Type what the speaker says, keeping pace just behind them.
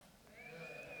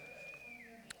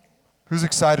Who's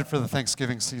excited for the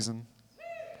Thanksgiving season?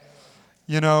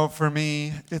 You know, for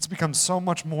me, it's become so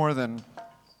much more than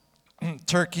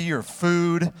turkey or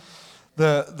food.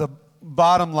 The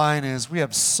bottom line is we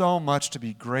have so much to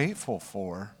be grateful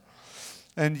for.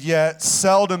 And yet,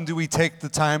 seldom do we take the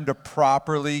time to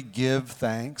properly give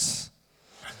thanks.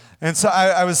 And so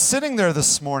I was sitting there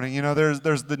this morning. You know,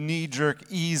 there's the knee-jerk,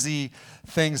 easy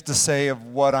things to say of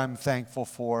what I'm thankful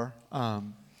for.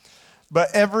 But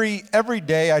every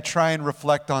day I try and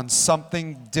reflect on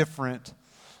something different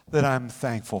that I'm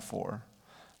thankful for.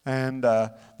 And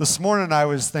this morning I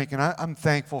was thinking, I'm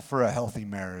thankful for a healthy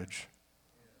marriage.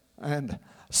 And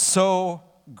so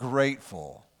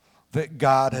grateful that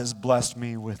God has blessed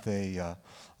me with a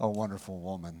wonderful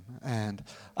woman. And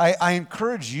I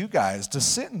encourage you guys to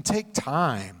sit and take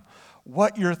time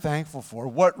what you're thankful for,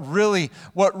 what really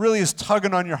is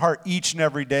tugging on your heart each and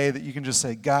every day that you can just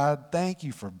say, God, thank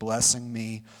you for blessing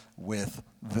me with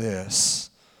this.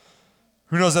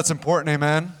 Who knows that's important,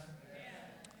 amen?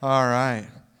 All right.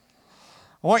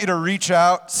 I want you to reach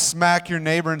out, smack your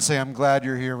neighbor, and say, I'm glad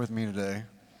you're here with me today.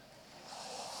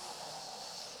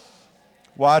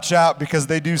 Watch out, because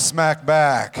they do smack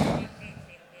back.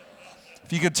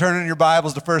 If you could turn in your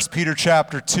Bibles to 1 Peter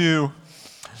chapter 2.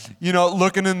 You know,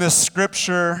 looking in this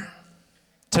scripture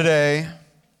today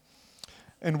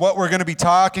and what we're going to be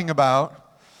talking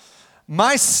about,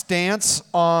 my stance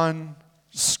on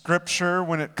scripture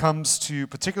when it comes to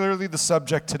particularly the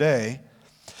subject today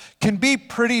can be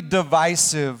pretty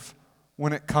divisive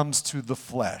when it comes to the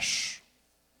flesh.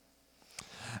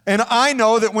 And I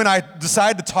know that when I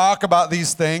decide to talk about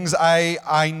these things,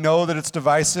 I know that it's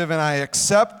divisive and I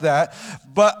accept that,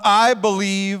 but I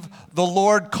believe the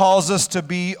Lord calls us to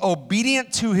be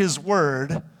obedient to His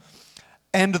word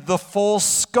and the full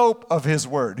scope of His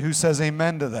word. Who says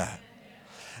amen to that?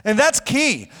 And that's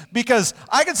key, because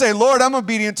I can say, Lord, I'm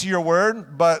obedient to your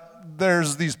word, but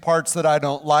there's these parts that I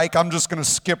don't like. I'm just going to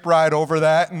skip right over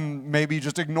that and maybe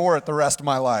just ignore it the rest of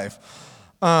my life.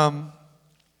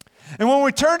 And when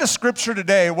we turn to Scripture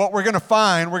today, what we're going to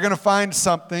find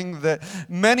something that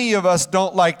many of us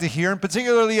don't like to hear, and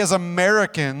particularly as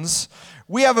Americans,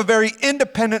 we have a very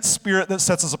independent spirit that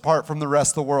sets us apart from the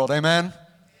rest of the world. Amen?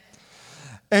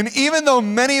 And even though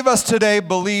many of us today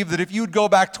believe that if you'd go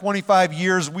back 25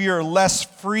 years, we are less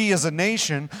free as a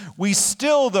nation, we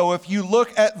still, though, if you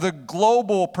look at the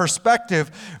global perspective,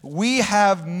 we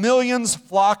have millions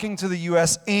flocking to the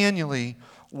U.S. annually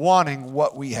wanting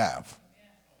what we have.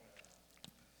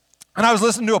 And I was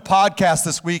listening to a podcast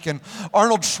this week, and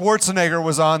Arnold Schwarzenegger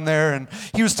was on there, and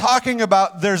he was talking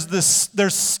about there's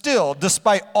still,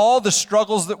 despite all the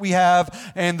struggles that we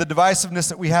have and the divisiveness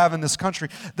that we have in this country,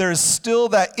 there is still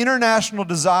that international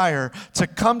desire to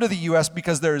come to the U.S.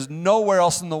 because there is nowhere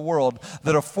else in the world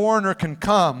that a foreigner can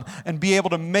come and be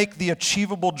able to make the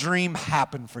achievable dream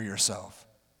happen for yourself.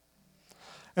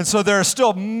 And so there are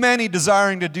still many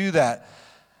desiring to do that.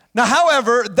 Now,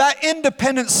 however, that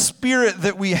independent spirit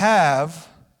that we have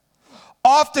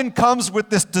often comes with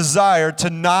this desire to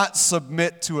not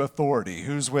submit to authority.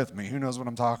 Who's with me? Who knows what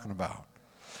I'm talking about?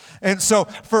 And so,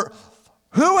 for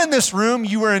who in this room,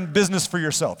 you are in business for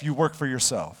yourself? You work for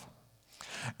yourself.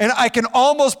 And I can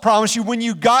almost promise you, when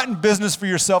you got in business for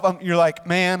yourself, you're like,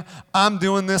 man, I'm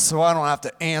doing this so I don't have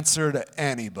to answer to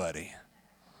anybody.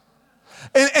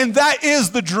 And that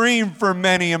is the dream for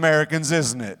many Americans,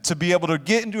 isn't it? To be able to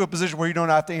get into a position where you don't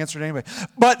have to answer to anybody.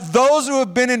 But those who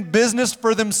have been in business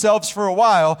for themselves for a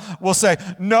while will say,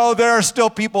 no, there are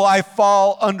still people I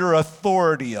fall under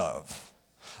authority of.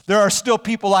 There are still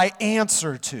people I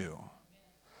answer to.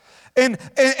 And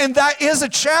that is a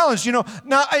challenge. You know,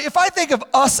 now, if I think of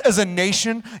us as a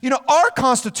nation, you know, our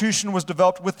Constitution was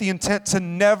developed with the intent to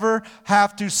never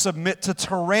have to submit to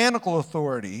tyrannical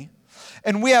authority.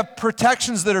 And we have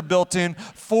protections that are built in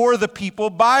for the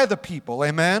people, by the people.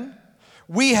 Amen?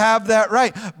 We have that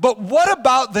right. But what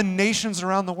about the nations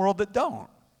around the world that don't?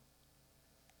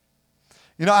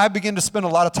 You know, I begin to spend a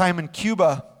lot of time in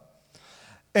Cuba.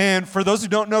 And for those who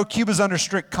don't know, Cuba's under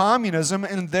strict communism,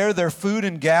 and there their food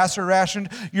and gas are rationed.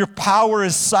 Your power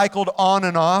is cycled on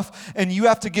and off, and you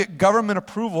have to get government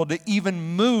approval to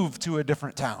even move to a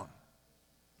different town.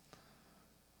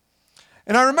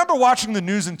 And I remember watching the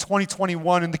news in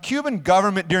 2021, and the Cuban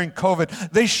government during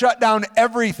COVID, they shut down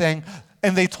everything,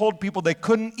 and they told people they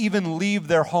couldn't even leave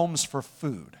their homes for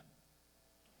food.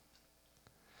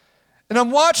 And I'm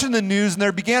watching the news, and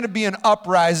there began to be an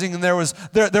uprising, and there was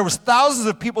thousands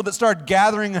of people that started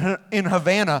gathering in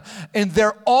Havana, and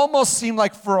there almost seemed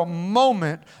like for a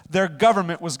moment their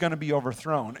government was going to be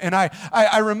overthrown. And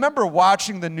I remember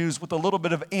watching the news with a little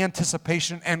bit of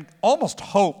anticipation and almost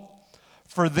hope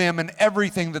for them and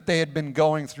everything that they had been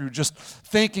going through, just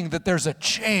thinking that there's a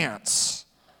chance.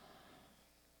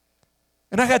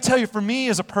 And I got to tell you, for me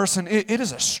as a person, it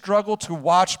is a struggle to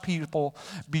watch people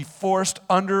be forced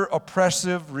under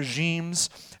oppressive regimes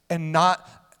and not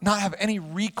have any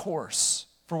recourse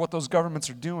for what those governments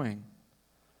are doing.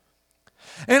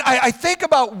 And I think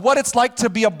about what it's like to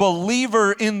be a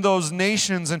believer in those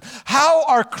nations and how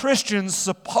are Christians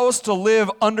supposed to live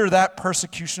under that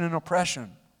persecution and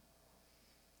oppression?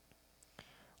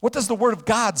 What does the Word of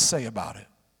God say about it?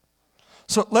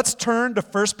 So let's turn to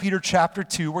 1 Peter chapter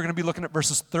 2. We're going to be looking at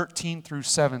verses 13 through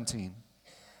 17.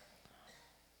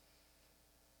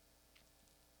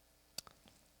 It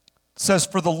says,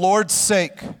 "For the Lord's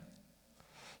sake,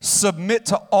 submit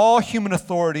to all human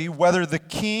authority, whether the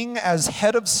king as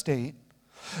head of state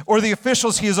or the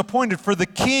officials he has appointed. For the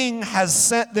king has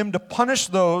sent them to punish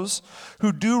those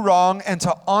who do wrong and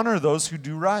to honor those who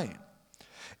do right.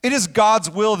 It is God's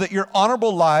will that your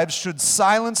honorable lives should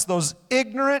silence those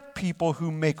ignorant people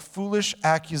who make foolish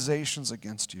accusations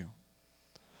against you.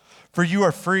 For you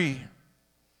are free,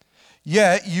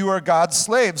 yet you are God's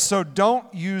slaves. So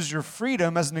don't use your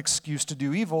freedom as an excuse to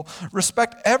do evil.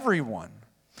 Respect everyone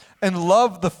and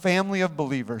love the family of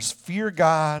believers. Fear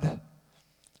God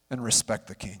and respect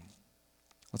the king."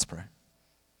 Let's pray.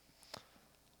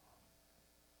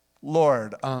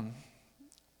 Lord,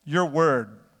 your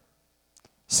word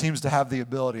seems to have the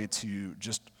ability to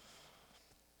just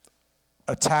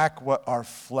attack what our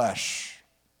flesh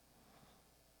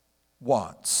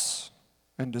wants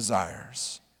and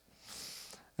desires.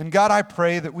 And God, I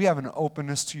pray that we have an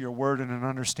openness to your word and an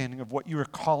understanding of what you are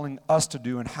calling us to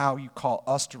do and how you call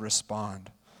us to respond.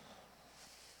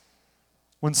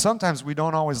 When sometimes we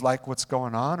don't always like what's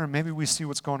going on, or maybe we see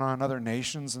what's going on in other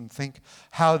nations and think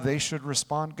how they should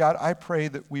respond, God, I pray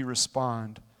that we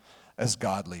respond as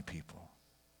godly people.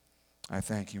 I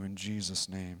thank you in Jesus'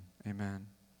 name. Amen.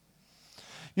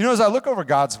 You know, as I look over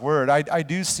God's word, I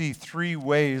do see three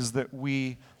ways that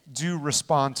we do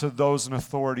respond to those in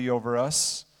authority over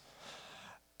us.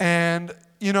 And,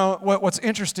 you know, what's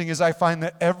interesting is I find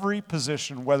that every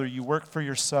position, whether you work for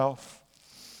yourself,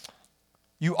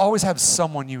 you always have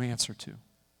someone you answer to.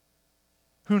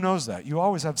 Who knows that? You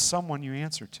always have someone you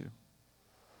answer to.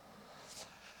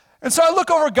 And so I look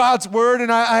over God's word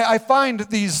and I find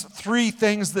these three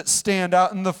things that stand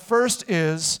out. And the first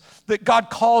is that God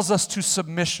calls us to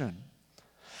submission.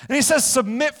 And he says,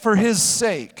 submit for his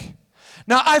sake.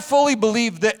 Now, I fully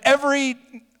believe that every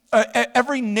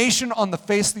nation on the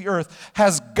face of the earth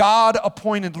has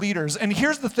God-appointed leaders. And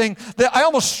here's the thing, that I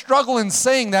almost struggle in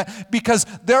saying that because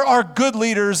there are good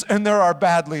leaders and there are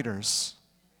bad leaders.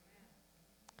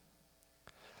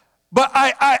 But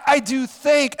I do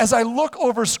think, as I look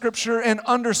over Scripture and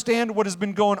understand what has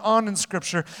been going on in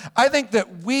Scripture, I think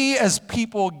that we as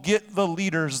people get the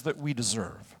leaders that we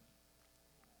deserve.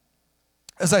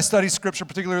 As I study Scripture,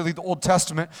 particularly the Old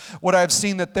Testament, what I've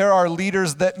seen that there are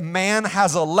leaders that man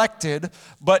has elected,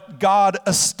 but God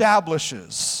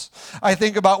establishes. I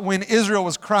think about when Israel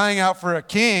was crying out for a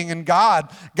king, and God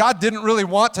didn't really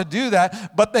want to do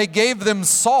that, but they gave them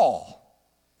Saul.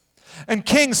 And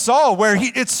King Saul, where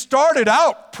it started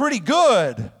out pretty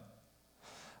good.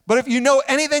 But if you know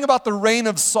anything about the reign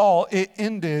of Saul, it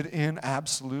ended in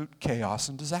absolute chaos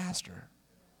and disaster.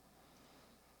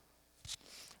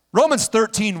 Romans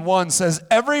 13:1 says,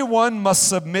 everyone must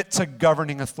submit to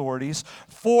governing authorities,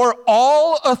 for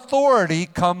all authority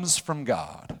comes from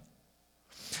God.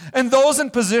 And those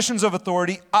in positions of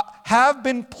authority have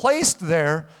been placed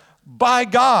there by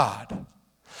God.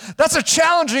 That's a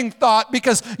challenging thought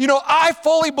because, you know, I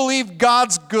fully believe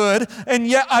God's good, and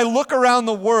yet I look around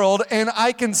the world and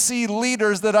I can see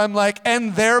leaders that I'm like,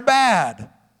 and they're bad.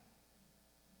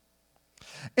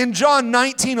 In John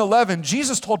 19:11,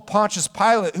 Jesus told Pontius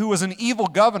Pilate, who was an evil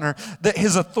governor, that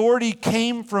his authority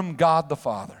came from God the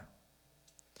Father.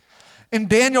 In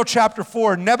Daniel chapter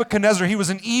 4, Nebuchadnezzar, he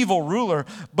was an evil ruler,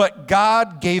 but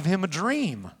God gave him a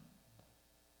dream.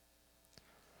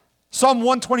 Psalm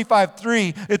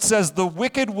 125:3, it says, the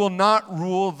wicked will not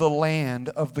rule the land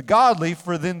of the godly,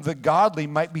 for then the godly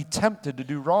might be tempted to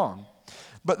do wrong.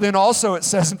 But then also it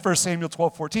says in 1 Samuel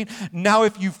 12:14, now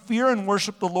if you fear and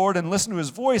worship the Lord and listen to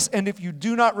his voice, and if you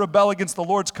do not rebel against the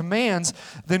Lord's commands,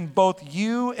 then both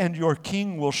you and your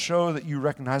king will show that you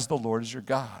recognize the Lord as your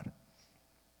God.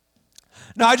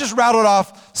 Now, I just rattled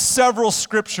off several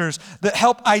scriptures that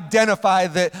help identify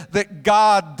that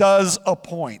God does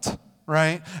appoint.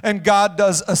 Right? And God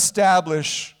does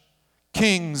establish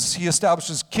kings. He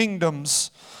establishes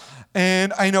kingdoms.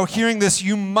 And I know hearing this,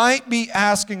 you might be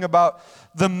asking about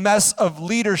the mess of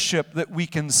leadership that we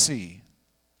can see.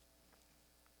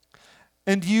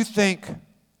 And you think,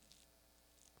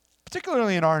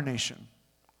 particularly in our nation,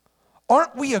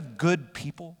 aren't we a good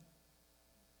people?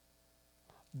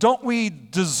 Don't we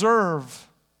deserve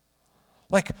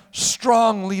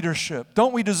strong leadership?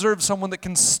 Don't we deserve someone that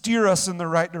can steer us in the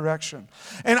right direction?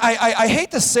 And I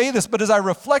hate to say this, but as I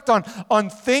reflect on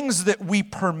things that we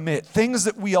permit, things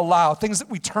that we allow, things that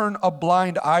we turn a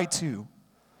blind eye to,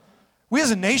 we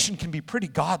as a nation can be pretty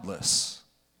godless.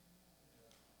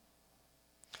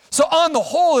 So on the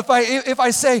whole, if I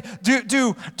say,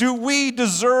 do we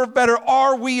deserve better?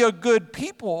 Are we a good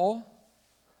people?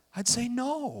 I'd say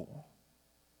no.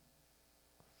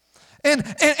 And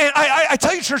I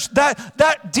tell you, church,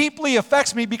 that deeply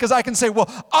affects me because I can say, well,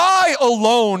 I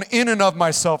alone in and of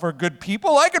myself are good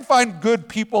people. I can find good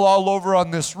people all over on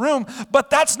this room, but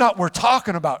that's not what we're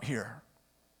talking about here.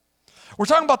 We're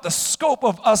talking about the scope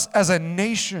of us as a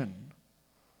nation.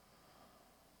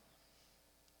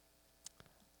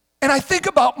 And I think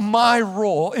about my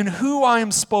role and who I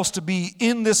am supposed to be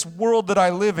in this world that I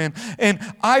live in. And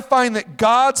I find that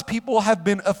God's people have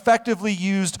been effectively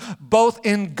used both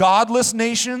in godless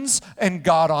nations and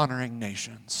God-honoring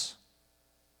nations.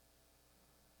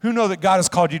 Who know that God has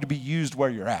called you to be used where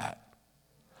you're at,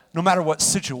 no matter what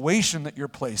situation that you're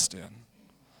placed in.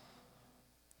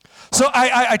 So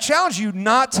I challenge you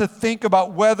not to think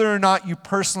about whether or not you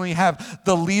personally have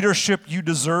the leadership you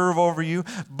deserve over you,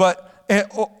 but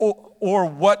or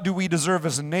what do we deserve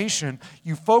as a nation?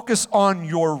 You focus on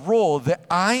your role, that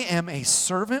I am a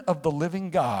servant of the living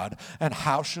God, and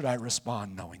how should I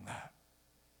respond knowing that?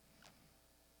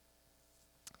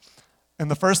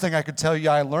 And the first thing I could tell you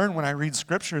I learned when I read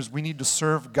Scripture is we need to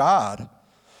serve God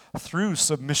through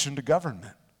submission to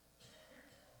government.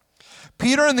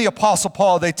 Peter and the Apostle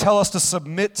Paul, they tell us to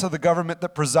submit to the government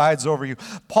that presides over you.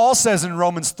 Paul says in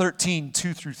Romans 13,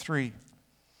 2-3,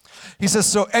 he says,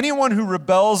 so anyone who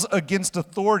rebels against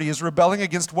authority is rebelling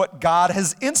against what God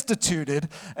has instituted,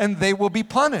 and they will be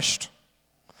punished.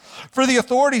 For the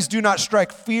authorities do not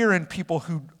strike fear in people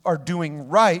who are doing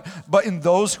right, but in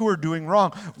those who are doing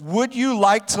wrong. Would you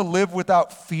like to live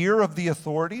without fear of the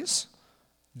authorities?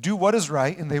 Do what is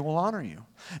right, and they will honor you.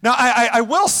 Now, I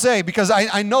will say, because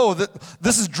I know that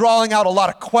this is drawing out a lot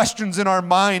of questions in our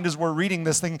mind as we're reading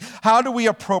this thing, how do we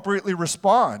appropriately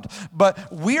respond?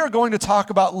 But we are going to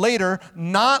talk about later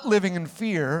not living in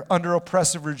fear under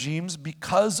oppressive regimes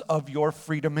because of your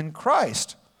freedom in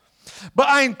Christ. But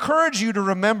I encourage you to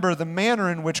remember the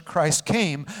manner in which Christ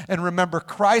came and remember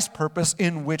Christ's purpose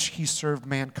in which he served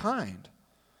mankind.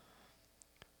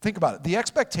 Think about it. The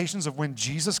expectations of when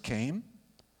Jesus came,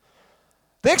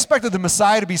 they expected the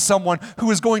Messiah to be someone who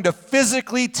was going to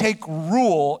physically take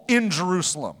rule in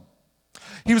Jerusalem.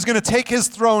 He was going to take his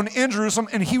throne in Jerusalem,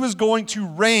 and he was going to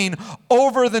reign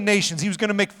over the nations. He was going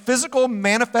to make physical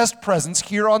manifest presence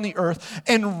here on the earth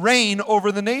and reign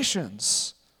over the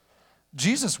nations.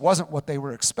 Jesus wasn't what they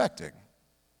were expecting.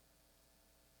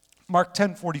 Mark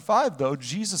 10:45, though,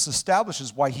 Jesus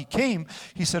establishes why he came.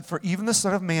 He said, for even the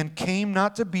Son of Man came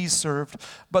not to be served,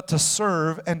 but to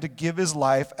serve and to give his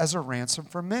life as a ransom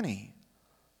for many.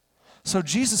 So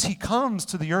Jesus, he comes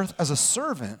to the earth as a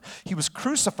servant. He was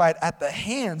crucified at the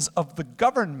hands of the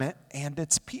government and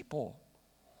its people.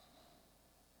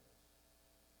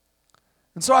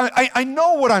 And so I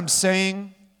know what I'm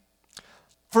saying.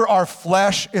 For our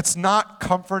flesh, it's not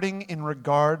comforting in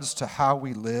regards to how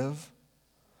we live.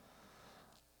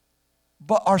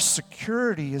 But our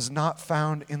security is not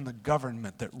found in the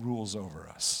government that rules over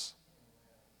us.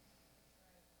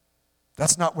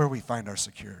 That's not where we find our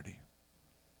security.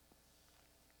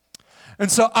 And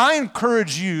so I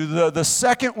encourage you, the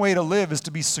second way to live is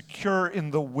to be secure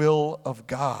in the will of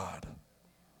God.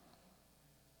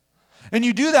 And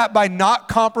you do that by not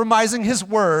compromising his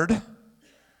word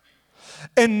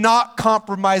and not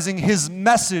compromising his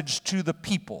message to the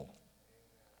people.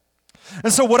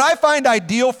 And so what I find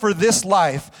ideal for this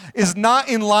life is not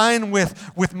in line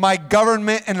with my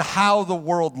government and how the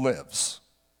world lives.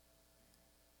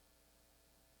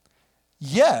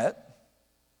 Yet,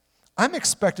 I'm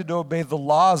expected to obey the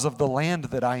laws of the land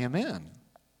that I am in.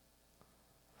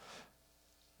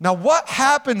 Now, what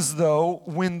happens, though,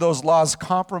 when those laws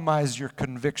compromise your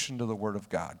conviction to the Word of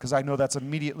God? Because I know that's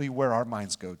immediately where our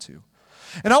minds go to.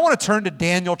 And I want to turn to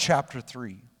Daniel chapter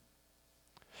 3.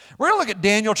 We're going to look at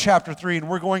Daniel chapter 3, and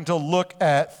we're going to look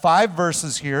at 5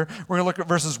 verses here. We're going to look at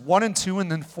verses 1 and 2,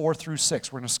 and then 4 through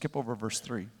 6. We're going to skip over verse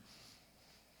 3.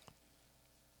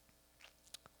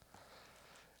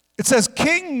 It says,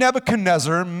 King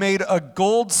Nebuchadnezzar made a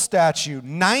gold statue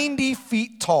 90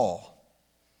 feet tall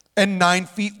and 9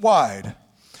 feet wide.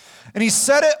 And he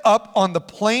set it up on the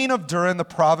plain of Dura in the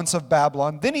province of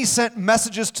Babylon. Then he sent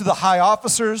messages to the high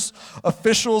officers,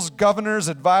 officials, governors,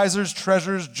 advisors,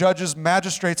 treasurers, judges,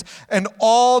 magistrates, and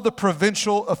all the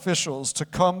provincial officials to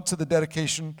come to the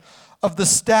dedication of the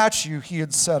statue he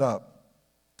had set up.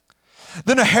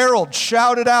 Then a herald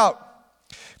shouted out,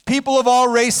 "People of all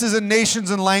races and nations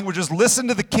and languages, listen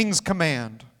to the king's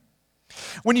command.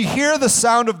 When you hear the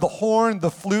sound of the horn,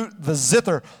 the flute, the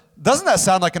zither," doesn't that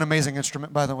sound like an amazing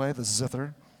instrument, by the way, the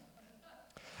zither?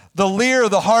 "The lyre,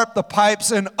 the harp, the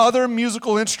pipes, and other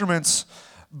musical instruments,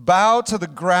 bow to the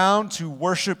ground to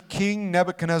worship King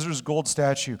Nebuchadnezzar's gold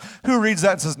statue." Who reads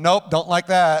that and says, "Nope, don't like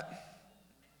that"?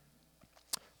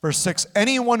 Verse 6,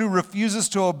 "Anyone who refuses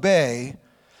to obey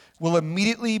will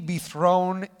immediately be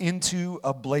thrown into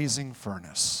a blazing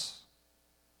furnace."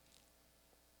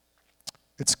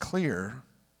 It's clear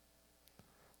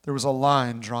there was a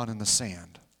line drawn in the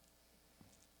sand.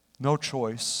 No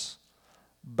choice.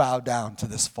 Bow down to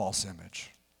this false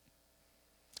image.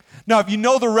 Now, if you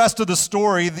know the rest of the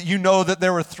story, you know that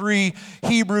there were 3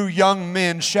 Hebrew young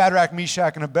men, Shadrach,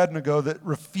 Meshach, and Abednego, that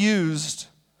refused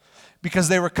because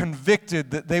they were convicted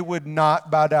that they would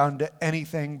not bow down to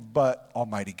anything but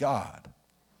Almighty God.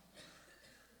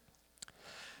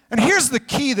 And here's the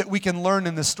key that we can learn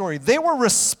in this story. They were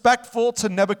respectful to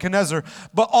Nebuchadnezzar,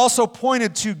 but also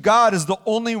pointed to God as the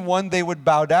only one they would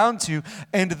bow down to,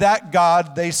 and that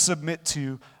God they submit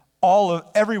to.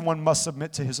 Everyone must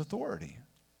submit to his authority.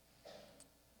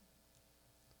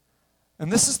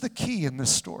 And this is the key in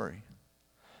this story.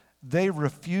 They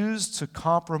refused to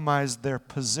compromise their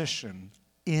position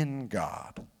in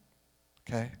God.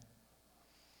 Okay?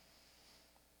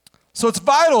 So it's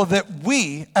vital that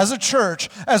we, as a church,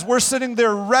 as we're sitting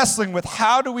there wrestling with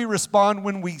how do we respond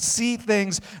when we see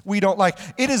things we don't like,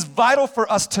 it is vital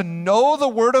for us to know the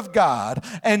Word of God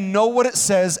and know what it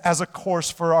says as a course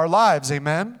for our lives.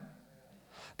 Amen?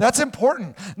 That's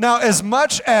important. Now, as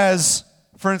much as,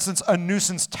 for instance, a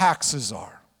nuisance taxes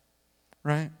are,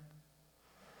 right?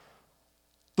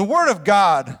 The Word of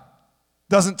God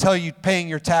doesn't tell you paying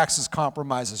your taxes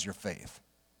compromises your faith.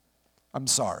 I'm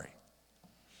sorry.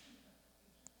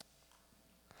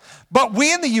 But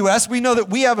we in the U.S., we know that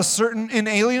we have a certain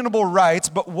inalienable rights,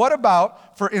 but what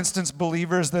about, for instance,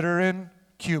 believers that are in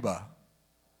Cuba?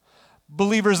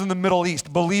 Believers in the Middle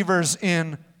East, believers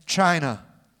in China.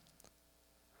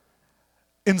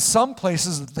 In some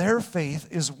places, their faith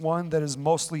is one that is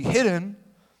mostly hidden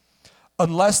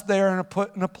unless they are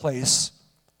put in a place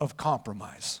of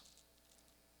compromise.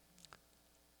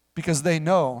 Because they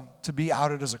know to be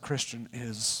outed as a Christian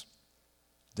is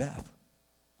death.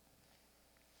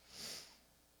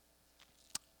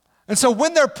 And so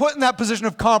when they're put in that position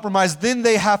of compromise, then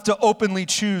they have to openly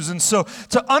choose. And so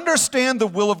to understand the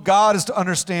will of God is to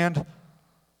understand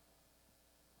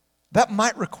that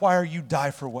might require you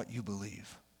die for what you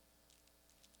believe.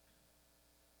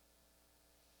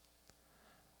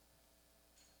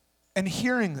 And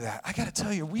hearing that, I got to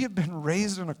tell you, we have been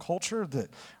raised in a culture that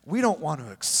we don't want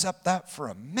to accept that for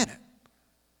a minute.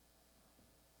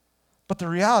 But the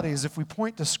reality is if we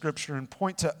point to Scripture and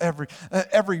point to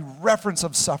every reference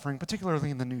of suffering, particularly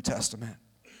in the New Testament,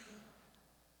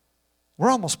 we're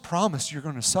almost promised you're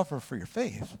going to suffer for your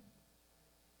faith.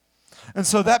 And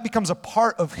so that becomes a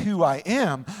part of who I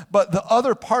am, but the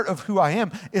other part of who I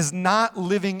am is not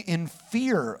living in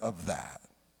fear of that.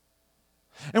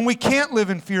 And we can't live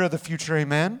in fear of the future,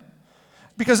 amen?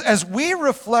 Because as we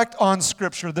reflect on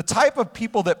Scripture, the type of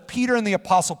people that Peter and the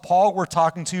Apostle Paul were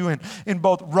talking to in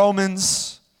both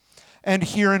Romans and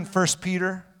here in 1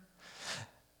 Peter,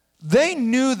 they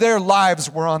knew their lives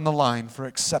were on the line for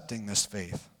accepting this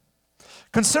faith.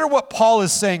 Consider what Paul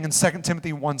is saying in 2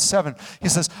 Timothy 1:7. He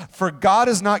says, "For God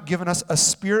has not given us a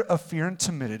spirit of fear and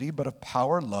timidity, but of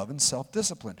power, love, and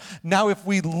self-discipline." Now, if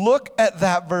we look at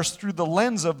that verse through the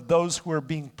lens of those who are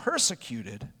being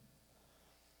persecuted,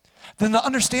 then the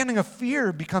understanding of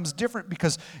fear becomes different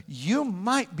because you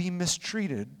might be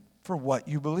mistreated for what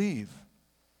you believe.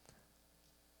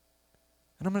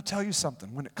 And I'm going to tell you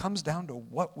something. When it comes down to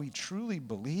what we truly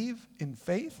believe in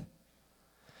faith,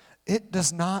 it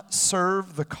does not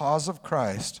serve the cause of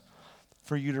Christ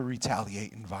for you to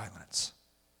retaliate in violence.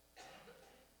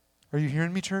 Are you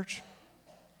hearing me, church?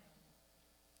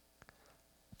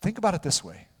 Think about it this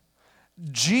way.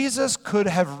 Jesus could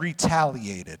have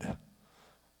retaliated,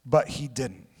 but he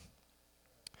didn't.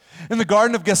 In the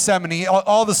Garden of Gethsemane,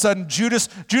 all of a sudden, Judas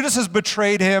has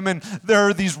betrayed him, and there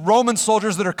are these Roman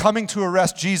soldiers that are coming to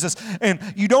arrest Jesus.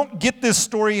 And you don't get this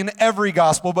story in every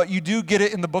gospel, but you do get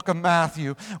it in the book of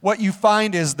Matthew. What you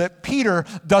find is that Peter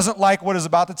doesn't like what is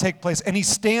about to take place, and he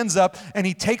stands up, and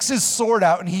he takes his sword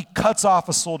out, and he cuts off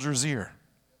a soldier's ear.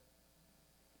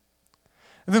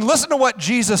 And then listen to what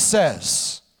Jesus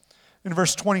says in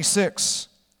verse 26.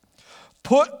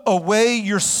 "Put away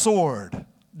your sword,"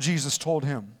 Jesus told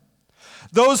him.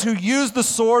 "Those who use the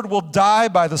sword will die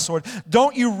by the sword.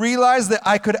 Don't you realize that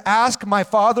I could ask my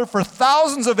Father for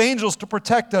thousands of angels to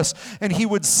protect us, and he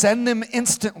would send them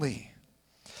instantly?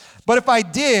 But if I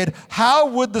did, how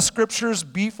would the scriptures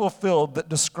be fulfilled that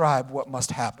describe what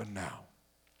must happen now?"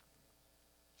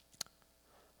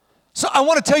 So I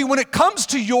want to tell you, when it comes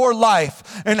to your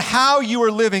life and how you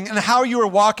are living and how you are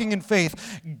walking in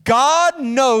faith, God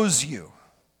knows you.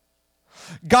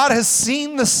 God has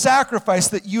seen the sacrifice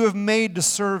that you have made to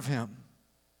serve him.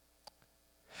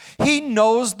 He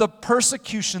knows the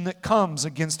persecution that comes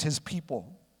against his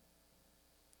people.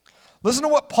 Listen to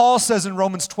what Paul says in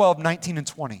Romans 12, 19 and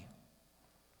 20.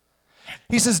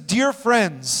 He says, "Dear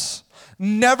friends,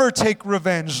 never take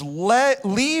revenge.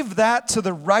 Leave that to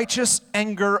the righteous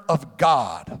anger of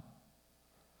God.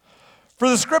 For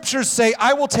the scriptures say,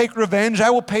 'I will take revenge, I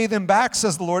will pay them back,'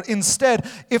 says the Lord. Instead,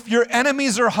 if your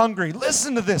enemies are hungry,"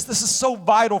 listen to this. This is so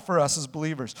vital for us as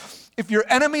believers. "If your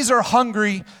enemies are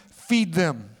hungry, feed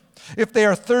them. If they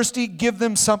are thirsty, give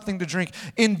them something to drink.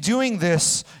 In doing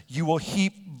this, you will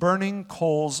heap burning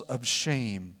coals of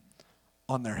shame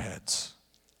on their heads."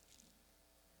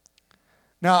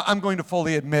 Now, I'm going to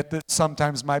fully admit that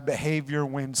sometimes my behavior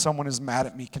when someone is mad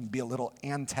at me can be a little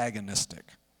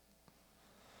antagonistic.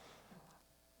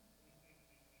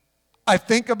 I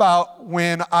think about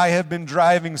when I have been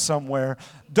driving somewhere,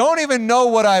 don't even know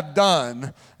what I've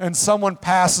done, and someone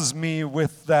passes me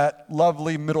with that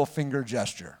lovely middle finger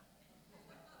gesture.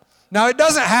 Now, it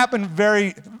doesn't happen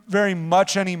very, very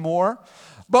much anymore,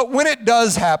 but when it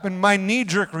does happen, my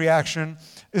knee-jerk reaction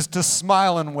is to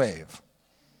smile and wave.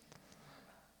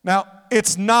 Now,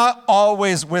 it's not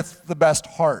always with the best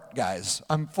heart, guys.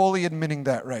 I'm fully admitting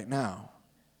that right now.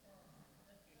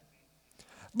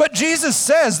 But Jesus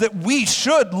says that we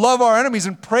should love our enemies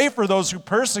and pray for those who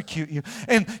persecute you.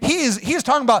 And he is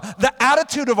talking about the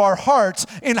attitude of our hearts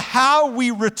in how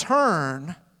we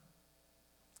return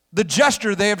the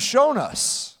gesture they have shown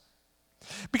us.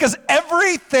 Because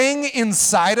everything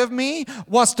inside of me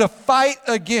wants to fight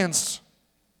against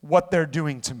what they're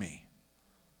doing to me.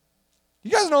 You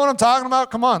guys know what I'm talking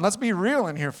about? Come on, let's be real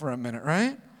in here for a minute,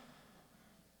 right?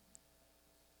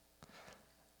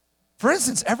 For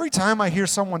instance, every time I hear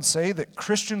someone say that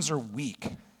Christians are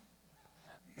weak,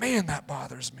 man, that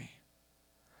bothers me.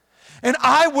 And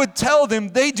I would tell them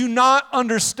they do not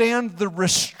understand the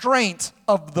restraint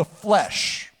of the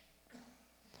flesh.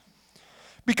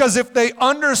 Because if they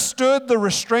understood the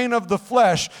restraint of the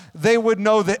flesh, they would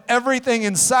know that everything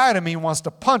inside of me wants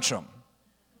to punch them.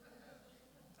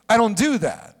 I don't do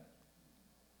that.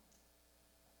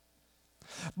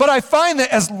 But I find that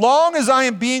as long as I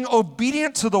am being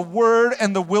obedient to the word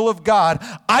and the will of God,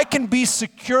 I can be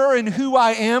secure in who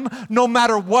I am no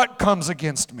matter what comes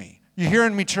against me. You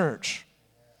hearing me, church?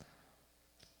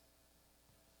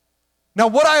 Now,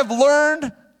 what I have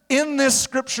learned in this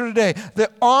scripture today,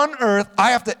 that on earth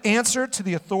I have to answer to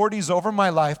the authorities over my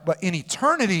life, but in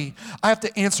eternity I have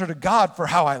to answer to God for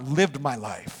how I lived my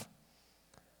life.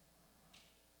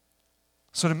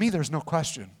 So to me, there's no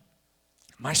question.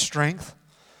 My strength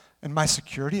and my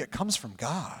security, it comes from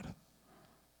God.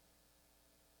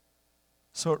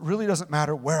 So it really doesn't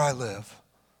matter where I live.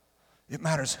 It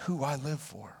matters who I live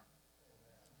for.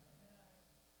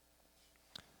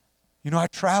 You know, I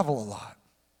travel a lot.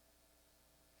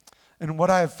 And what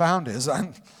I have found is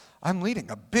I'm leading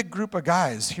a big group of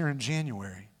guys here in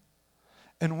January.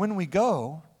 And when we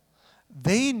go,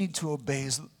 they need to obey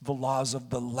the laws of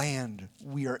the land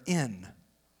we are in,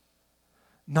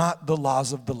 not the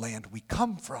laws of the land we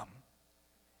come from.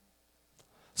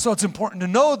 So it's important to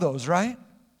know those, right?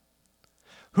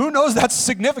 Who knows that's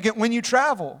significant when you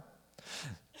travel?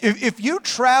 If you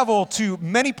travel to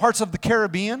many parts of the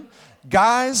Caribbean,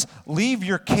 guys, leave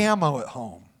your camo at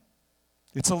home.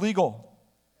 It's illegal.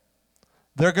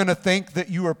 They're going to think that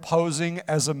you are posing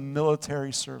as a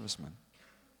military serviceman.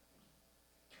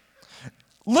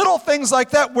 Little things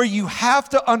like that where you have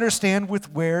to understand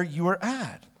with where you are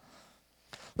at.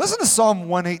 Listen to Psalm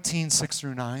 118, 6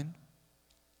 through 9.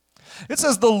 It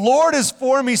says, the Lord is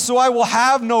for me, so I will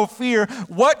have no fear.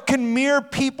 What can mere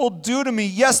people do to me?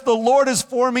 Yes, the Lord is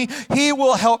for me. He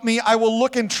will help me. I will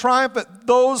look in triumph at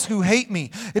those who hate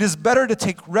me. It is better to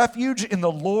take refuge in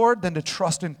the Lord than to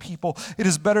trust in people. It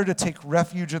is better to take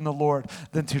refuge in the Lord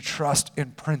than to trust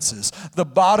in princes. The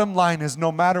bottom line is,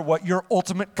 no matter what, your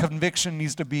ultimate conviction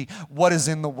needs to be what is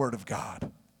in the Word of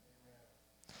God.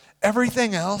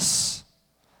 Everything else,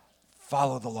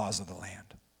 follow the laws of the land.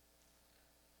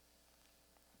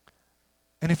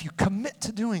 And if you commit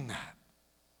to doing that,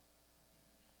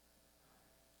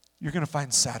 you're going to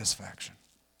find satisfaction.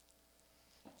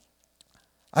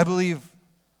 I believe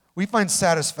we find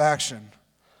satisfaction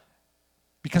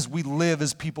because we live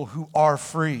as people who are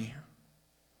free.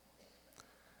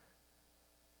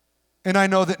 And I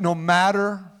know that no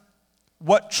matter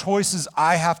what choices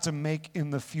I have to make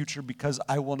in the future, because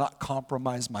I will not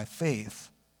compromise my faith,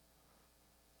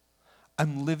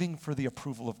 I'm living for the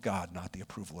approval of God, not the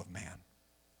approval of man.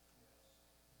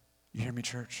 You hear me,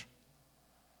 church?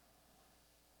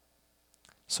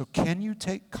 So can you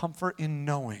take comfort in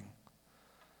knowing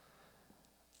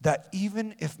that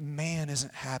even if man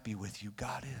isn't happy with you,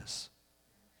 God is?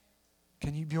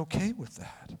 Can you be okay with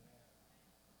that?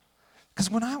 Because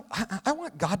when I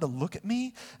want God to look at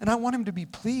me and I want him to be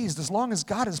pleased, as long as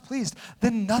God is pleased,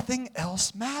 then nothing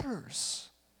else matters.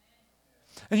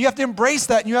 And you have to embrace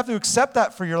that and you have to accept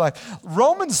that for your life.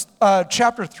 Romans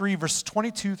chapter 3, verses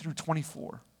 22 through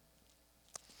 24.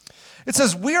 It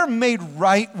says, we are made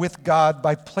right with God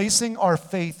by placing our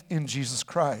faith in Jesus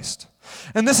Christ.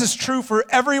 And this is true for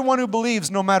everyone who believes,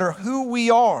 no matter who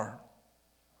we are.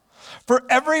 For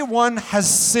everyone has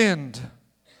sinned.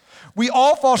 We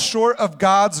all fall short of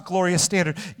God's glorious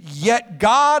standard. Yet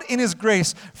God, in his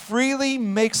grace, freely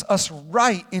makes us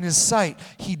right in his sight.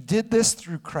 He did this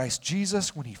through Christ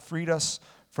Jesus when he freed us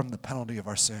from the penalty of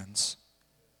our sins.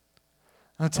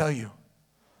 I'll tell you,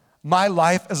 my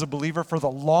life as a believer, for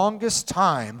the longest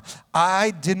time,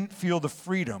 I didn't feel the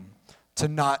freedom to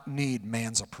not need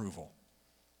man's approval.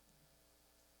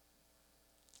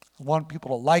 I wanted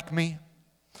people to like me.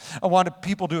 I wanted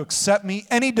people to accept me.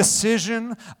 Any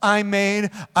decision I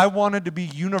made, I wanted to be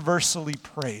universally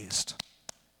praised.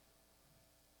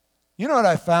 You know what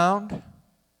I found?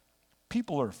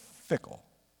 People are fickle.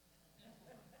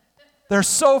 They're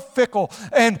so fickle.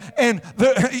 And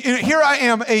here I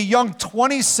am, a young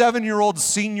 27-year-old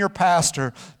senior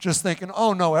pastor, just thinking,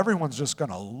 oh no, everyone's just going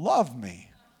to love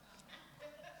me.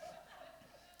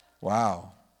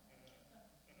 Wow.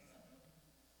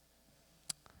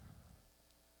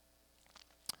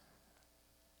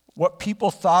 What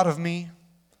people thought of me,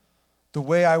 the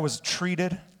way I was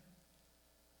treated,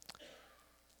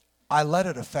 I let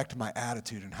it affect my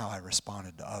attitude and how I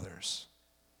responded to others.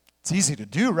 It's easy to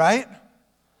do, right?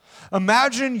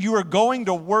 Imagine you are going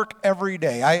to work every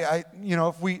day.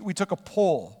 If we took a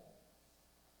poll,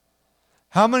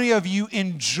 how many of you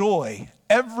enjoy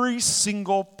every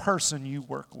single person you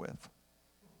work with?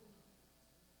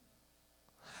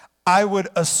 I would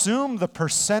assume the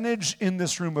percentage in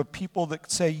this room of people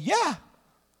that say, yeah,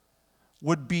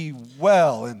 would be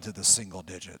well into the single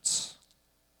digits,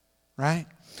 right?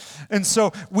 And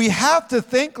so we have to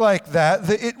think like that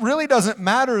it really doesn't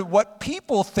matter what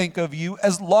people think of you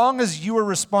as long as you are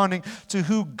responding to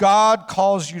who God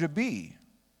calls you to be.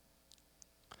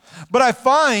 But I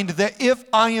find that if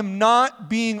I am not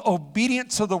being obedient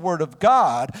to the Word of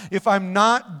God, if I'm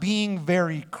not being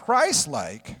very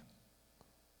Christ-like,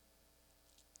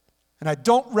 and I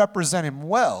don't represent him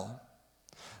well,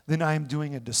 then I am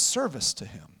doing a disservice to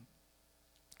him.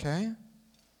 Okay?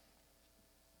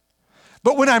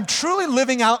 But when I'm truly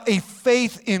living out a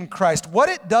faith in Christ, what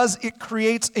it does, it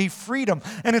creates a freedom.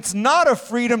 And it's not a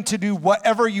freedom to do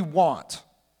whatever you want.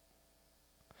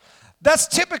 That's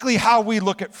typically how we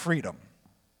look at freedom.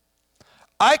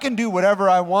 I can do whatever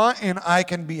I want and I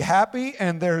can be happy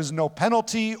and there is no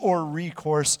penalty or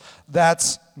recourse.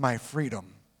 That's my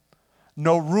freedom.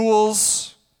 No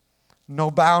rules, no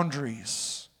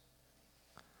boundaries.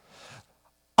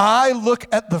 I look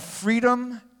at the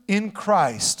freedom in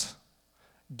Christ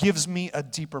gives me a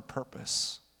deeper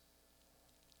purpose.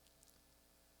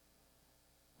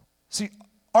 See,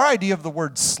 our idea of the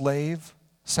word slave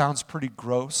sounds pretty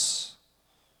gross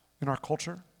in our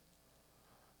culture.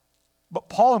 But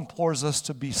Paul implores us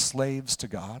to be slaves to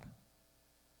God.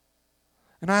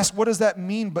 And I ask, what does that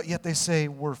mean? But yet they say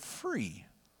we're free.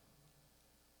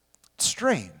 It's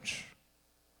strange.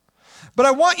 But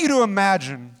I want you to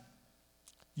imagine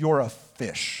you're a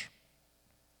fish.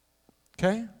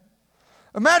 Okay?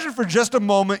 Imagine for just a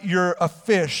moment you're a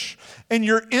fish and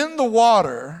you're in the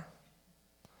water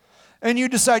And you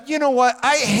decide, you know what?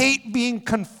 I hate being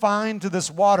confined to this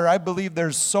water. I believe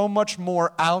there's so much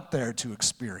more out there to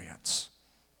experience.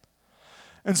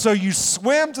 And so you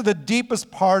swim to the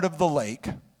deepest part of the lake,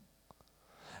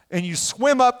 and you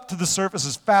swim up to the surface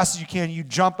as fast as you can. You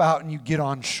jump out and you get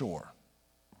on shore.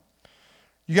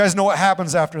 You guys know what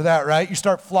happens after that, right? You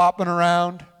start flopping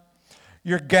around.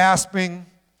 You're gasping.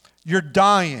 You're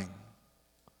dying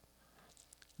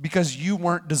because you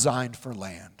weren't designed for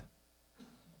land.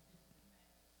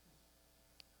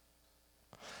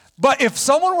 But if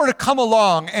someone were to come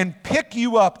along and pick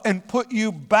you up and put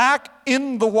you back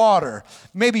in the water,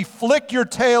 maybe flick your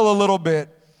tail a little bit,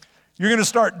 you're going to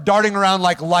start darting around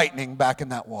like lightning back in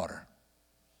that water.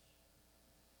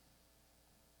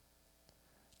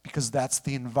 Because that's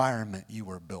the environment you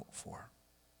were built for.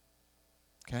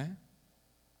 Okay?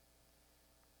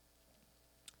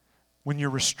 When you're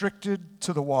restricted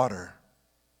to the water,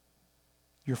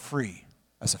 you're free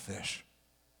as a fish.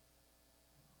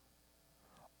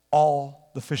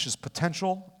 All the fish's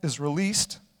potential is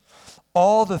released.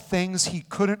 All the things he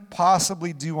couldn't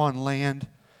possibly do on land,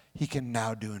 he can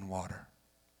now do in water.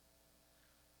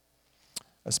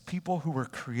 As people who were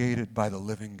created by the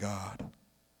living God,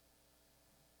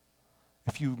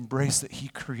 if you embrace that he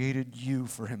created you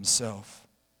for himself,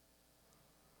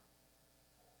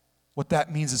 what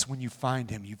that means is when you find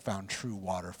him, you've found true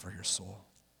water for your soul.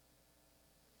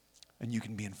 And you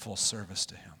can be in full service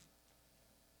to him.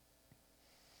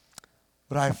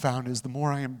 What I've found is the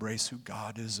more I embrace who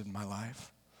God is in my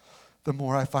life, the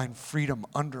more I find freedom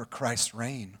under Christ's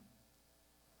reign.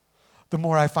 The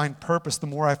more I find purpose, the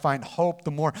more I find hope,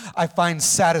 the more I find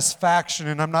satisfaction,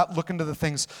 and I'm not looking to the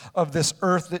things of this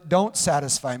earth that don't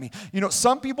satisfy me. You know,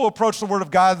 some people approach the Word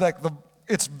of God like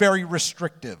it's very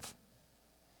restrictive.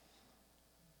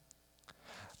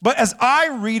 But as I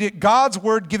read it, God's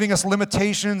word giving us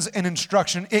limitations and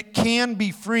instruction, it can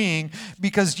be freeing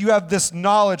because you have this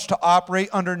knowledge to operate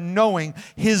under knowing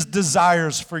his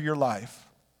desires for your life.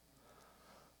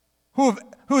 Who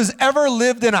has ever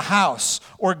lived in a house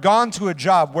or gone to a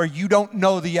job where you don't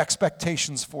know the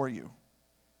expectations for you?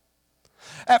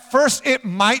 At first, it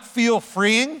might feel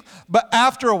freeing, but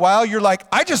after a while, you're like,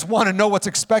 I just want to know what's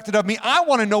expected of me. I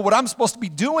want to know what I'm supposed to be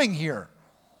doing here.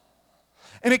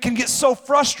 And it can get so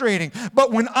frustrating.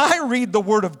 But when I read the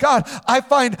Word of God, I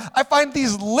find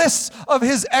these lists of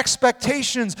his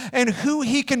expectations and who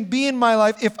he can be in my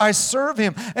life if I serve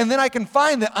him. And then I can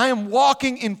find that I am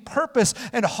walking in purpose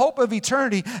and hope of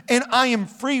eternity, and I am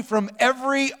free from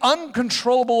every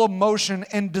uncontrollable emotion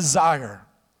and desire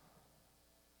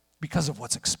because of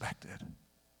what's expected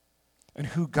and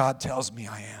who God tells me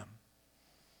I am.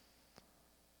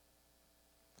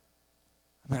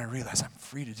 And then I realize I'm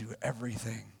free to do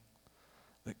everything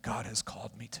that God has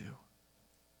called me to.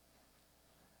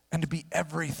 And to be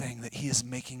everything that he is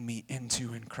making me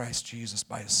into in Christ Jesus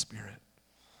by his Spirit.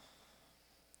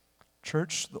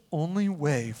 Church, the only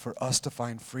way for us to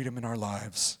find freedom in our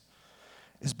lives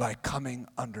is by coming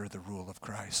under the rule of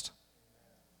Christ.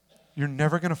 You're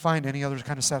never going to find any other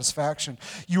kind of satisfaction.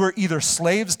 You are either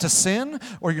slaves to sin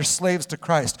or you're slaves to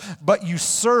Christ, but you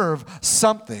serve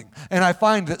something. And I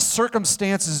find that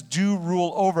circumstances do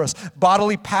rule over us.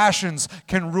 Bodily passions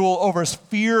can rule over us.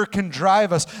 Fear can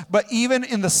drive us. But even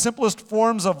in the simplest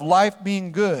forms of life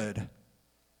being good,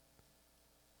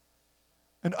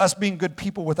 and us being good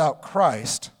people without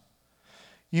Christ,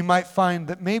 you might find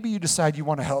that maybe you decide you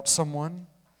want to help someone,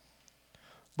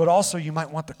 but also you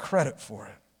might want the credit for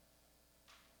it.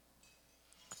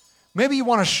 Maybe you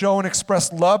want to show and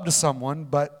express love to someone,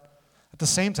 but at the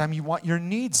same time, you want your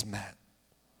needs met.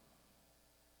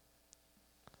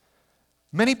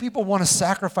 Many people want to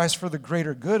sacrifice for the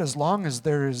greater good as long as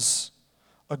there is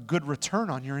a good return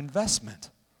on your investment.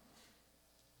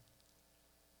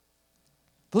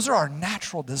 Those are our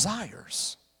natural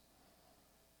desires.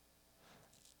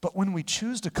 But when we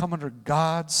choose to come under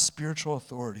God's spiritual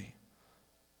authority,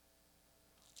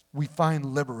 we find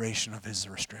liberation of his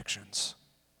restrictions.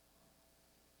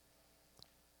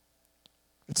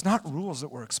 It's not rules that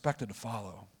we're expected to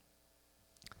follow,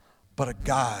 but a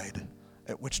guide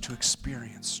at which to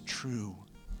experience true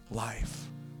life,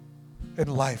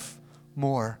 and life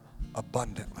more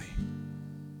abundantly.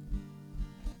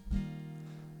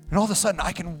 And all of a sudden,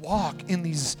 I can walk in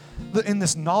this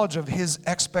knowledge of his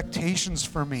expectations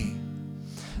for me.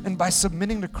 And by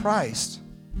submitting to Christ,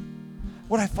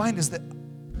 what I find is that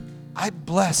I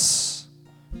bless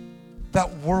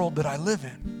that world that I live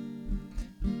in.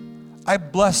 I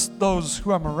bless those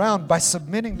who I'm around by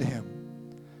submitting to him.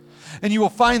 And you will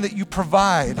find that you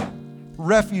provide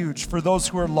refuge for those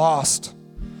who are lost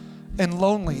and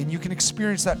lonely, and you can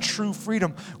experience that true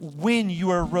freedom when you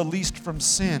are released from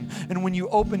sin and when you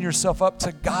open yourself up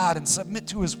to God and submit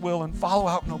to His will and follow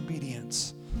out in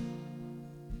obedience.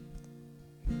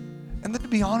 And then, to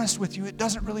be honest with you, it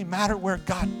doesn't really matter where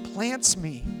God plants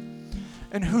me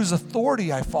and whose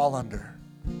authority I fall under,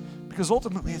 because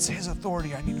ultimately it's His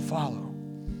authority I need to follow.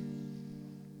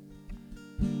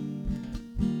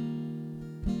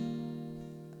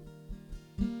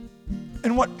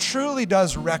 And what truly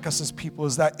does wreck us as people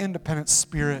is that independent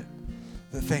spirit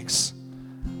that thinks,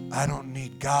 I don't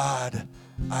need God,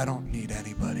 I don't need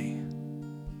anybody.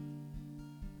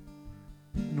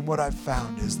 And what I've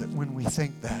found is that when we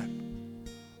think that,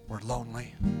 we're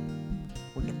lonely,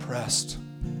 we're depressed,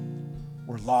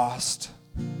 we're lost,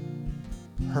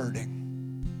 hurting.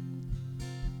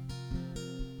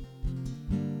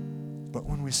 But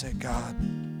when we say, God,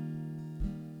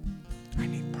 I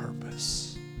need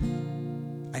purpose,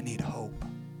 I need hope,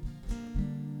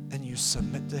 and you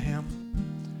submit to Him,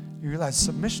 you realize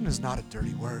submission is not a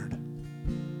dirty word.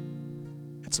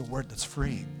 It's a word that's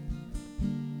freeing.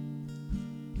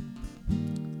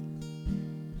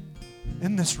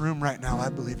 In this room right now, I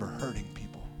believe, are hurting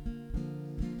people.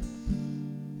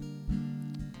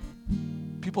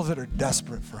 People that are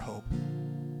desperate for hope.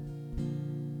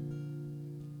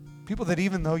 People that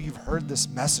even though you've heard this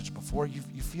message before, you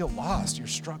feel lost, you're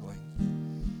struggling.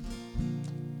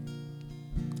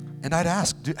 And I'd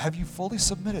ask, have you fully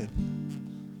submitted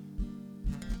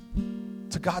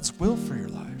to God's will for your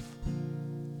life?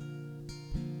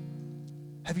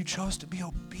 Have you chose to be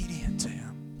obedient to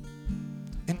Him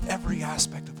in every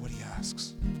aspect of what He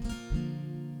asks?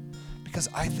 Because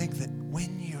I think that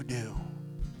when you do,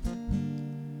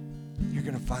 you're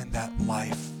going to find that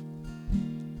life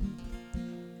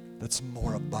that's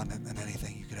more abundant than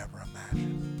anything you could ever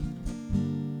imagine.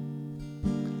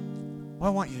 What I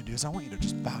want you to do is I want you to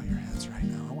just bow your heads right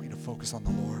now. I want you to focus on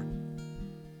the Lord.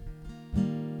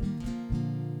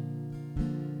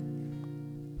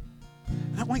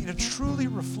 And I want you to truly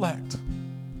reflect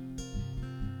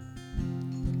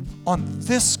on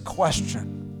this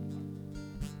question.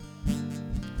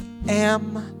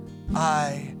 Am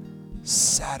I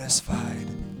satisfied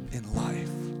in life?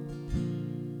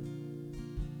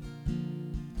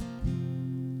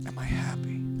 Am I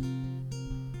happy?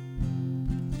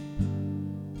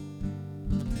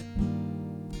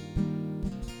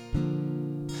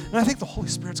 And I think the Holy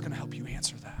Spirit's going to help you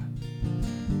answer that.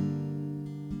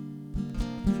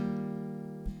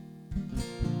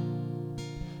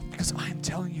 Because I am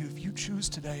telling you, if you choose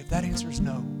today, if that answer is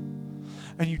no,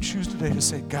 and you choose today to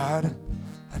say, God,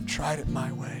 I've tried it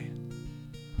my way.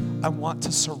 I want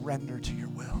to surrender to your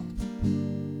will.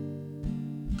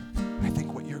 I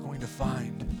think what you're going to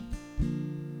find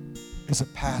is a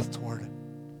path toward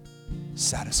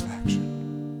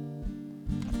satisfaction,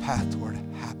 a path toward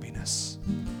happiness,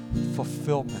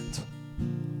 fulfillment,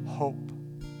 hope.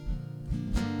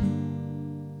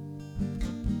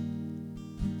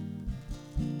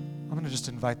 I'm going to just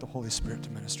invite the Holy Spirit to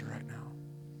minister right now.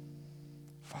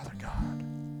 Father God,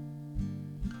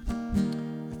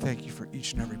 I thank you for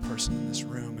each and every person in this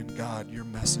room, and God, your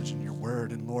message and your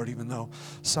word. And Lord, even though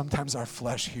sometimes our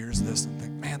flesh hears this and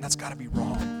think, man, that's got to be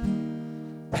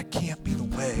wrong. That can't be the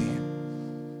way.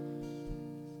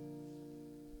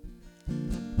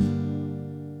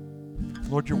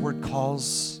 Lord, your word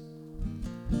calls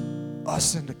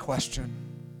us into question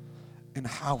in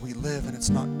how we live, and it's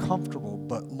not comfortable,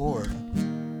 but Lord,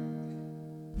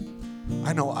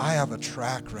 I know I have a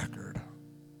track record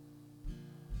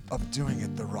of doing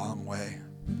it the wrong way.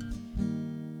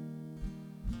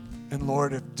 And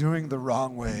Lord, if doing the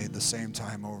wrong way the same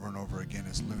time over and over again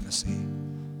is lunacy,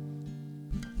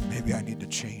 maybe I need to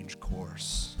change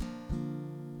course.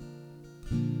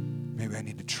 Maybe I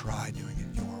need to try doing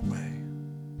it your way.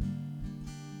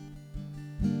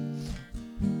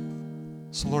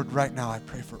 So Lord, right now I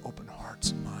pray for open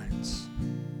hearts and minds.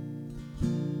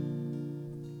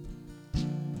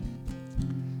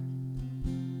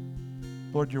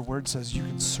 Lord, your word says you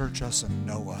can search us and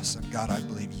know us. And God, I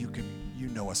believe you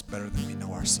know us better than we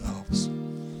know ourselves.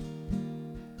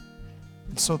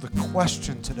 And so the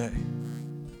question today,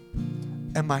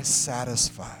 am I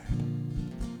satisfied?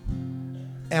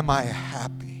 Am I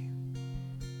happy?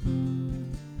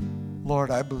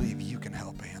 Lord, I believe you can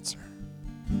help answer.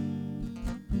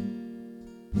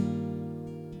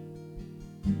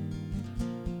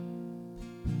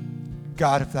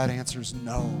 God, if that answer is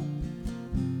no,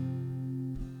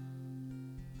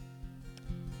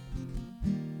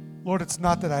 Lord, it's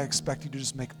not that I expect you to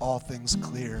just make all things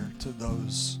clear to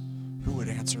those who would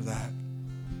answer that,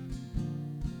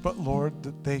 but Lord,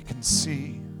 that they can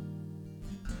see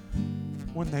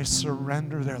when they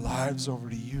surrender their lives over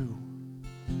to you.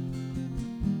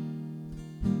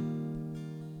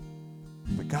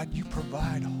 But God, you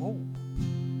provide hope.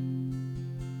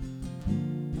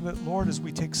 And that, Lord, as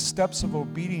we take steps of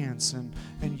obedience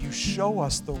and you show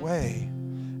us the way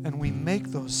and we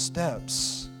make those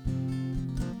steps,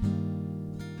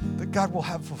 that God will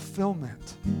have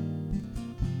fulfillment and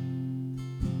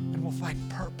we'll find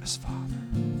purpose, Father.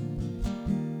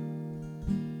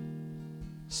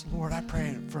 So, Lord, I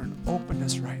pray for an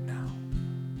openness right now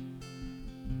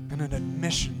and an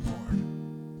admission, Lord,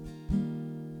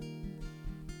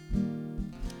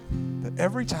 that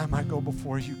every time I go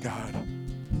before you, God,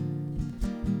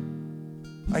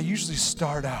 I usually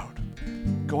start out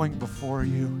going before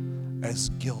you as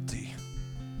guilty.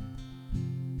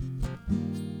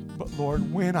 But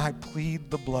Lord, when I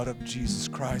plead the blood of Jesus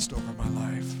Christ over my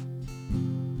life,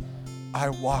 I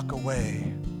walk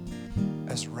away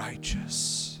as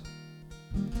righteous.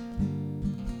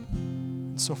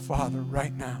 And so, Father,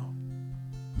 right now,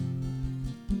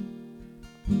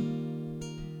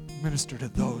 minister to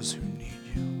those who need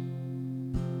you.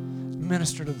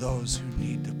 Minister to those who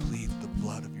need to plead the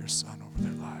blood of your Son over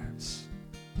their lives.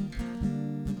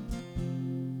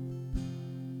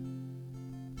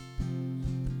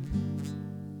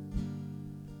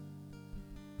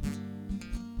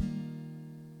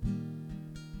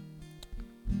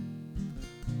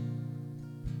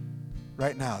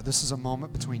 Right now, this is a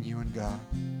moment between you and God.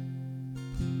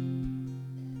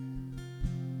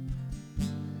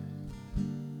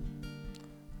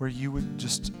 Where you would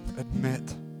just admit,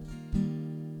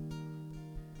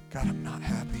 God, I'm not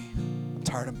happy. I'm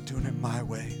tired of doing it my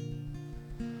way.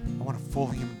 I want to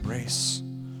fully embrace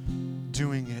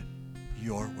doing it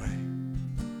your way.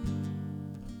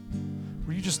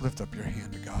 Will you just lift up your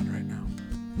hand to God right now?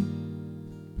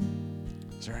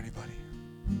 Is there anybody?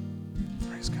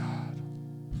 Praise God.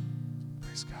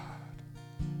 Praise God.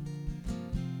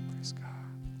 Praise God.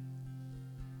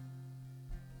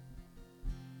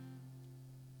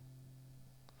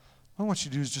 What I want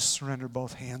you to do is just surrender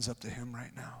both hands up to Him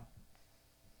right now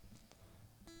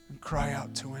and cry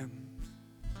out to Him.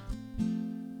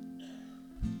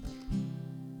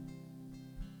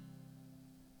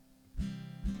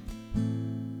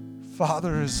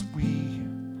 Father, as we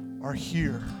are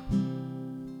here,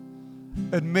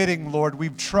 admitting, Lord,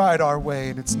 we've tried our way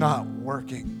and it's not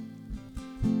working.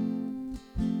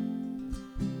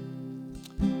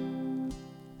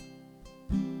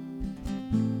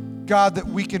 God, that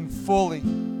we can fully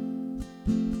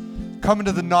come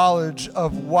into the knowledge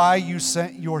of why you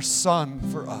sent your Son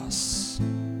for us.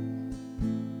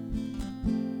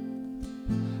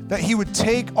 That He would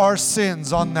take our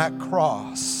sins on that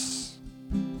cross.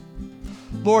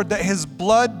 Lord, that His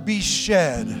blood be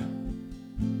shed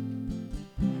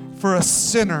for a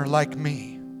sinner like me.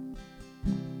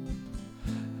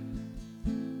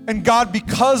 And God,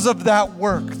 because of that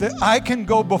work, that I can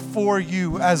go before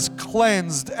you as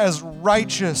cleansed, as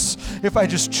righteous, if I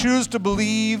just choose to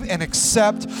believe and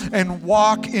accept and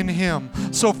walk in Him.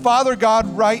 So Father God,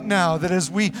 right now, that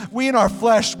as we in our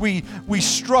flesh, we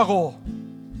struggle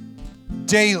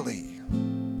daily.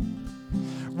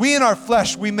 We in our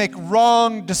flesh, we make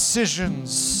wrong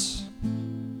decisions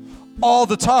all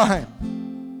the time.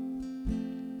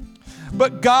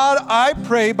 But God, I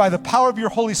pray by the power of your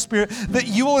Holy Spirit that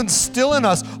you will instill in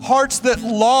us hearts that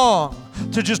long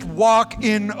to just walk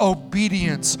in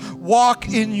obedience, walk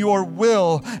in your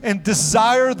will, and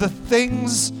desire the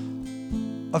things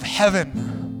of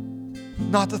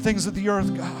heaven, not the things of the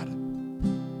earth, God.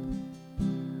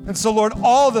 And so, Lord,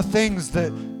 all the things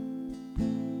that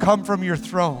come from your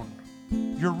throne,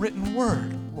 your written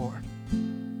word, Lord,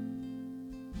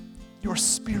 your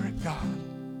Spirit, God,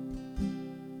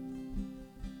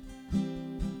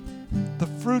 the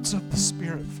fruits of the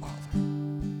Spirit, Father,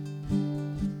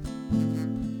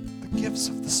 the gifts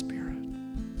of the Spirit,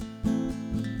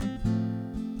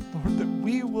 Lord, that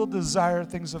we will desire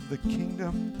things of the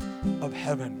kingdom of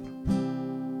heaven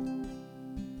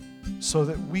so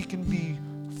that we can be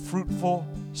fruitful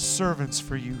servants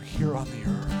for you here on the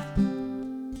earth.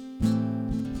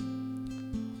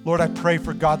 Lord, I pray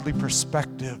for godly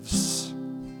perspectives.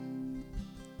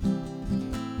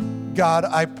 God,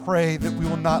 I pray that we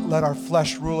will not let our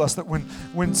flesh rule us, that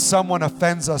when someone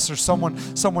offends us or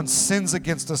someone sins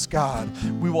against us, God,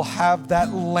 we will have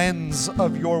that lens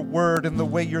of your word and the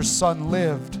way your Son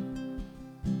lived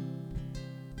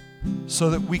so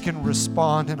that we can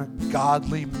respond in a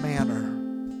godly manner.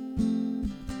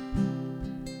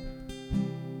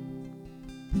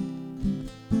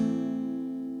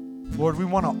 Lord, we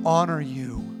want to honor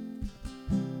you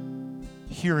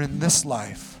here in this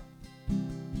life.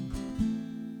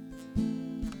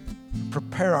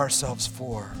 prepare ourselves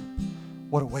for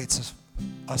what awaits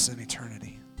us in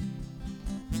eternity.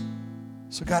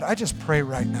 So God, I just pray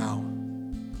right now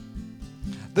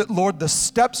that, Lord, the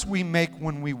steps we make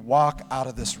when we walk out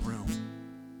of this room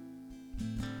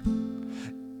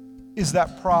is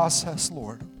that process,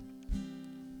 Lord,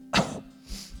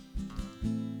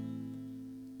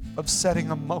 of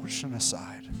setting emotion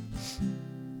aside,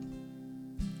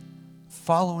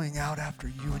 following out after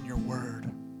you and your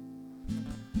word,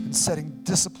 and setting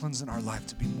disciplines in our life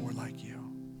to be more like you.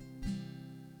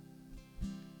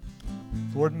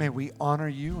 Lord, may we honor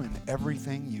you in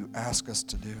everything you ask us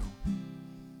to do.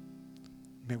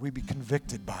 May we be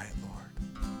convicted by it,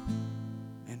 Lord.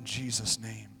 In Jesus'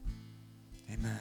 name, amen.